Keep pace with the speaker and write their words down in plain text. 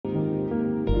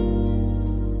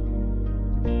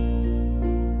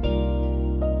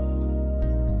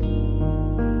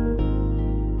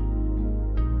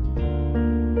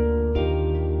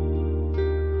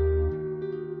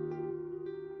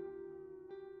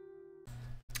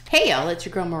Hey y'all, it's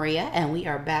your girl Maria, and we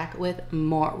are back with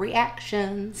more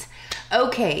reactions.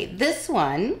 Okay, this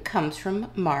one comes from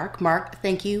Mark. Mark,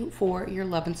 thank you for your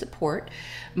love and support.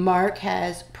 Mark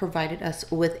has provided us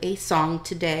with a song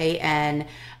today, and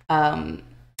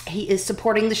he is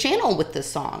supporting the channel with this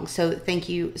song. So thank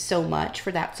you so much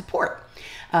for that support.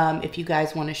 If you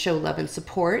guys want to show love and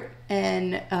support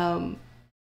and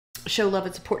show love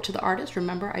and support to the artist,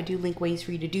 remember I do link ways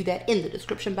for you to do that in the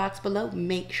description box below.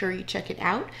 Make sure you check it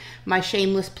out. My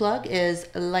shameless plug is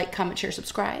like, comment, share,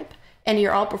 subscribe, and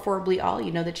you're all, preferably all,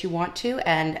 you know that you want to,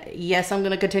 and yes, I'm going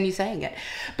to continue saying it.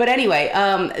 But anyway,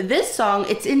 this song,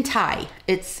 it's in Thai.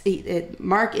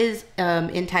 Mark is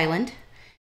in Thailand.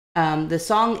 The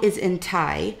song is in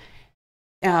Thai.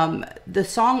 The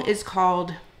song is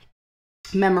called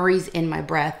Memories in My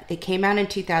Breath. It came out in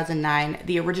 2009.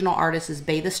 The original artist is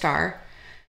Bay the Star.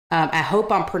 I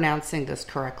hope I'm pronouncing this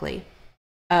correctly.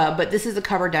 But this is a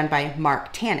cover done by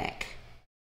Mark Tanick.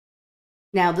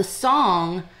 Now the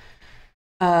song,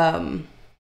 I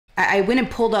went and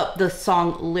pulled up the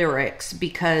song lyrics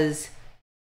because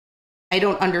I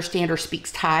don't understand or speak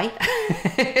Thai.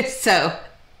 So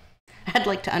I'd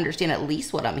like to understand at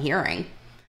least what I'm hearing.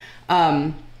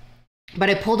 But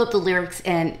I pulled up the lyrics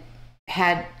and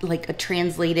had like a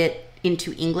translate it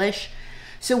into English.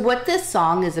 So what this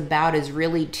song is about is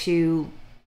really two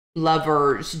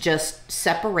lovers just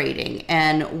separating,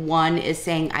 and one is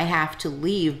saying, I have to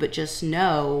leave, but just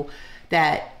know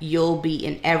that you'll be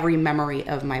in every memory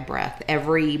of my breath,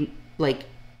 every like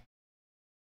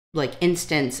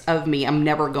instance of me. I'm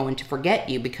never going to forget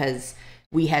you because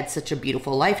we had such a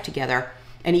beautiful life together.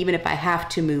 And even if I have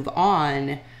to move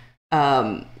on,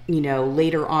 you know,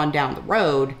 later on down the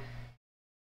road,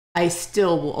 I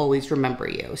still will always remember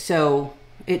you. So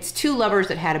it's two lovers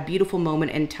that had a beautiful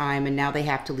moment in time, and now they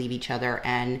have to leave each other,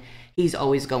 and he's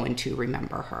always going to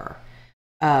remember her.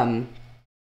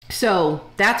 So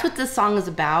that's what this song is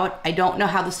about. I don't know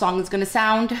how the song is going to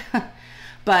sound,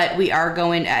 but we are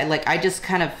going, I just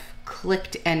kind of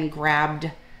clicked and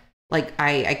grabbed, like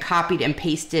I copied and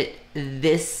pasted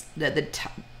these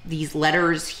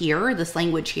letters here, this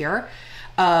language here,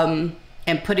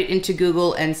 and put it into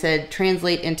Google and said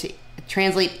translate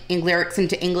lyrics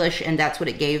into English, and that's what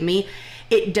it gave me.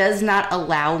 It does not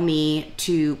allow me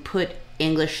to put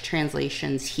English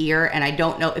translations here, and I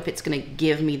don't know if it's going to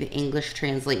give me the English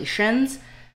translations,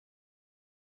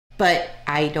 but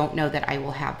I don't know that I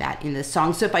will have that in this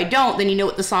song. So if I don't, then you know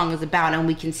what the song is about, and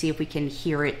we can see if we can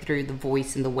hear it through the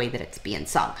voice and the way that it's being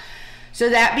sung. So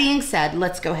that being said,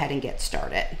 let's go ahead and get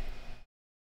started.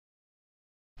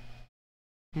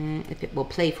 If it will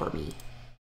play for me.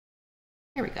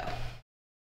 Here we go.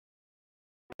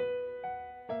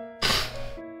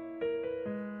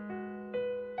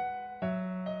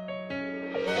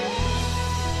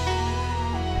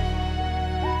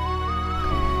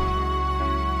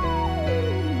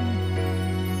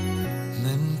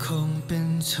มันคงเป็น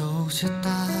โชคชะต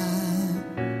า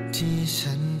ที่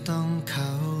ฉันต้องเข้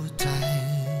าใจ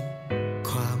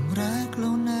ความรักเหล่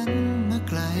านั้นมาไ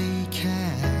กลแค่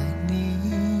นี้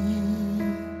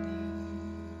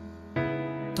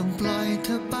ต้องปล่อยเธ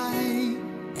อไป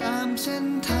ตามเส้น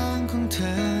ทางของเธ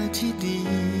อที่ดี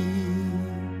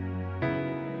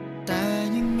แต่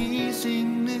ยังมีสิ่ง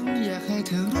หนึ่งอยากให้เ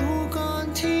ธอรู้ก่อน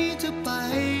ที่จะไป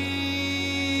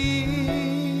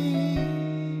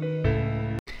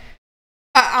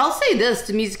I'll say this,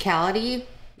 the musicality,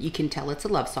 you can tell it's a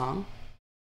love song.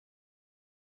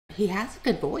 He has a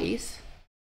good voice.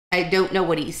 I don't know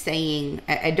what he's saying.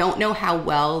 I don't know how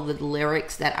well the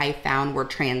lyrics that I found were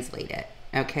translated.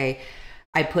 Okay.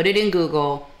 I put it in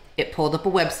Google. It pulled up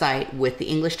a website with the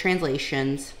English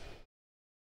translations.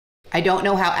 I don't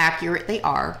know how accurate they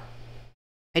are.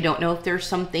 I don't know if there's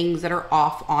some things that are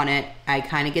off on it. I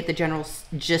kind of get the general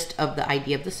gist of the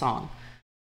idea of the song.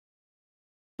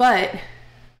 But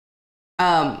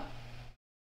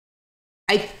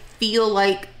I feel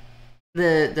like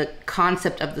the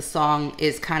concept of the song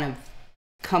is kind of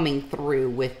coming through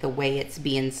with the way it's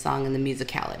being sung and the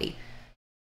musicality.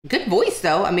 Good voice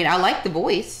though. I mean, I like the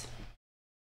voice.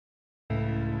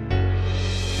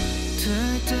 เธ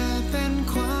อจะเป็น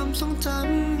ความทรงจ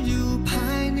ำอยู่ภา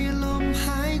ยในลมห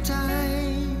ายใจ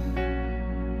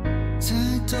จะ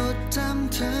จดจ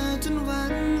ำเธอจนวั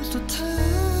นสุดท้า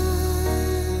ย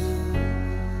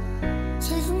ใจ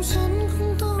ของฉันคง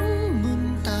ต้องหมุน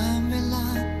ตามเวลา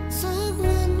สัก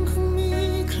วันคงมี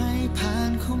ใครผ่า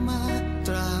นเข้ามาต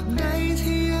ราบใด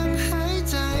ที่ยังหาย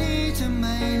ใจจะไ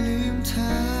ม่ลืมเธอ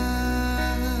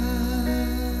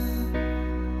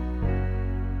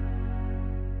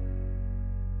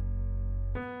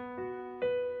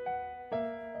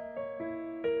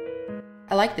I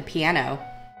I like the piano.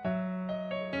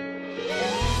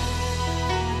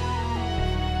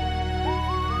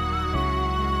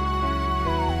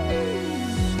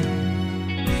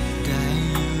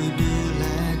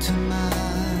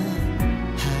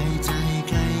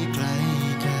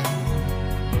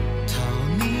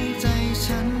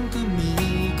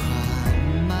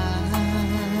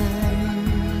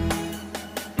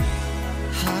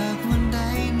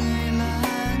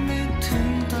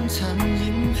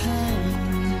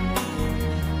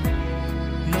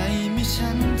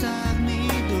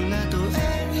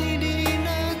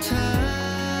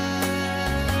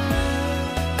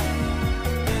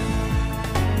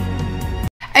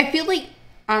 I feel like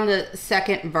on the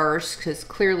second verse, because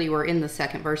clearly we're in the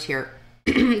second verse here,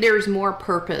 there's more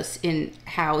purpose in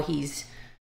how he's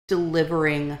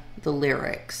delivering the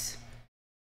lyrics.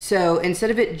 So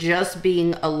instead of it just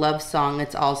being a love song,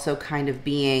 it's also kind of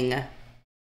being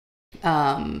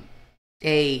a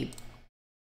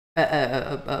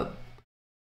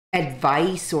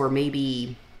advice, or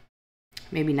maybe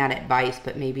not advice,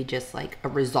 but maybe just like a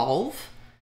resolve.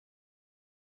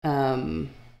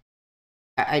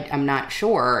 I'm not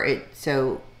sure.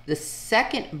 So the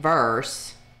second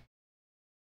verse,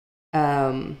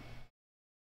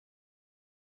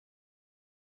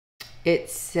 it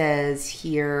says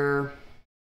here,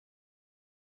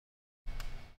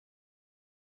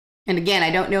 and again,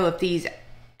 I don't know if these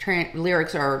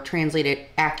lyrics are translated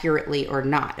accurately or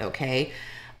not, okay?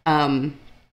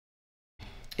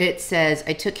 It says,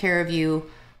 I took care of you,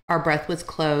 our breath was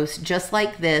close, just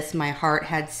like this, my heart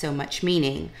had so much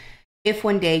meaning. If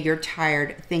one day you're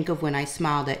tired, think of when I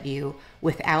smiled at you.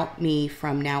 Without me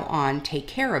from now on, take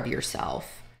care of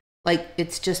yourself. Like,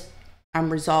 it's just,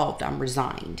 I'm resolved, I'm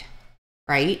resigned,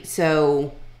 right?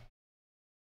 So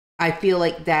I feel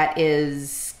like that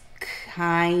is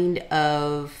kind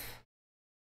of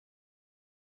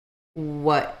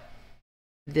what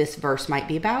this verse might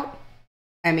be about.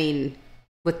 I mean,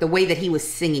 with the way that he was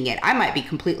singing it, I might be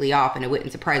completely off, and it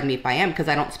wouldn't surprise me if I am, because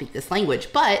I don't speak this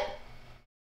language, but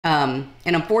and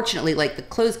unfortunately, like the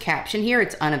closed caption here,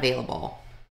 it's unavailable.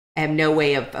 I have no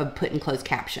way of putting closed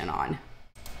caption on.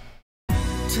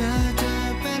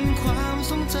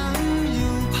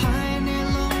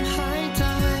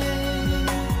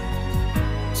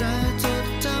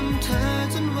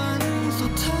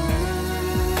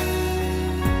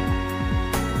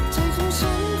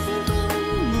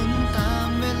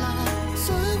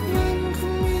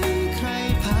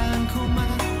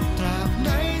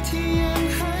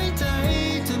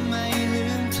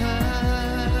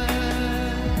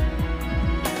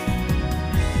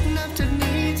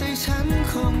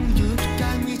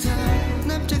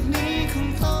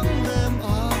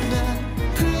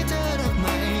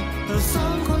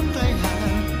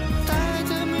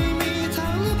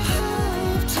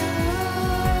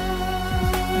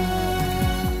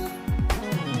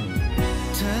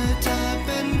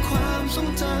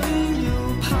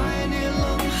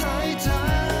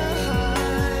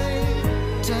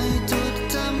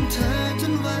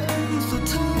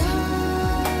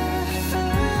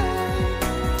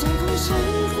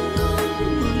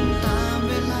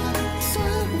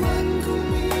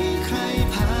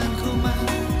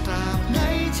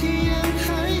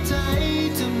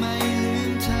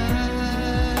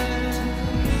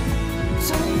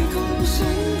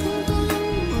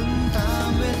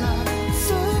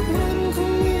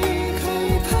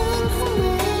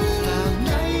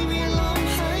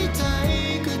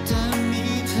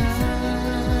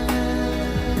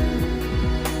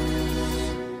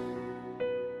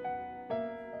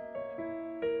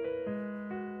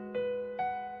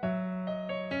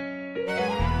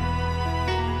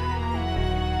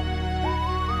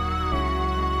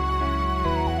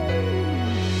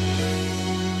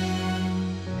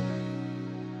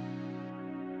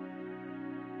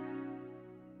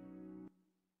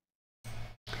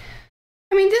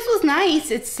 This was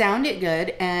nice. It sounded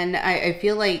good, and I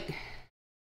feel like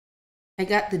I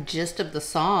got the gist of the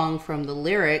song from the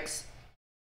lyrics.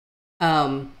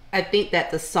 I think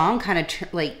that the song kind of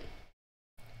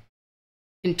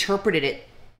interpreted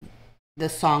the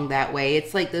song that way.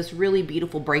 It's like this really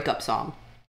beautiful breakup song.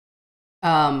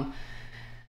 Past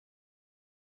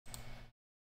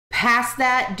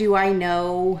that, do I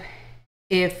know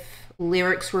if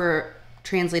lyrics were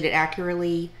translated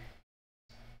accurately?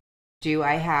 Do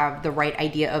I have the right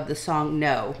idea of the song?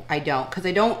 No, I don't. Because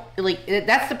I don't,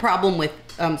 that's the problem with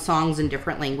songs in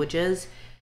different languages.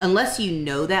 Unless you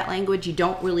know that language, you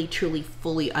don't really truly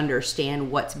fully understand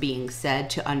what's being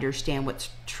said to understand what's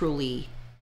truly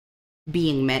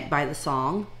being meant by the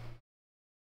song.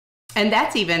 And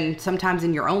that's even sometimes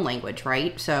in your own language,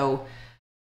 right? So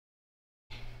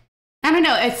I don't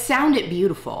know, it sounded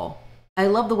beautiful. I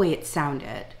love the way it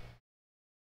sounded.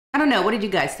 I don't know, what did you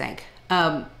guys think?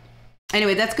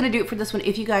 Anyway, that's going to do it for this one.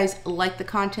 If you guys like the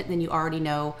content, then you already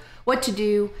know what to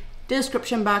do.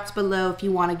 Description box below. If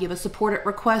you want to give a support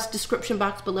request, description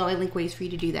box below. I link ways for you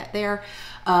to do that there.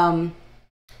 In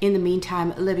the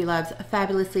meantime, live your lives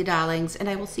fabulously, darlings, and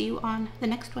I will see you on the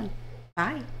next one.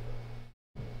 Bye.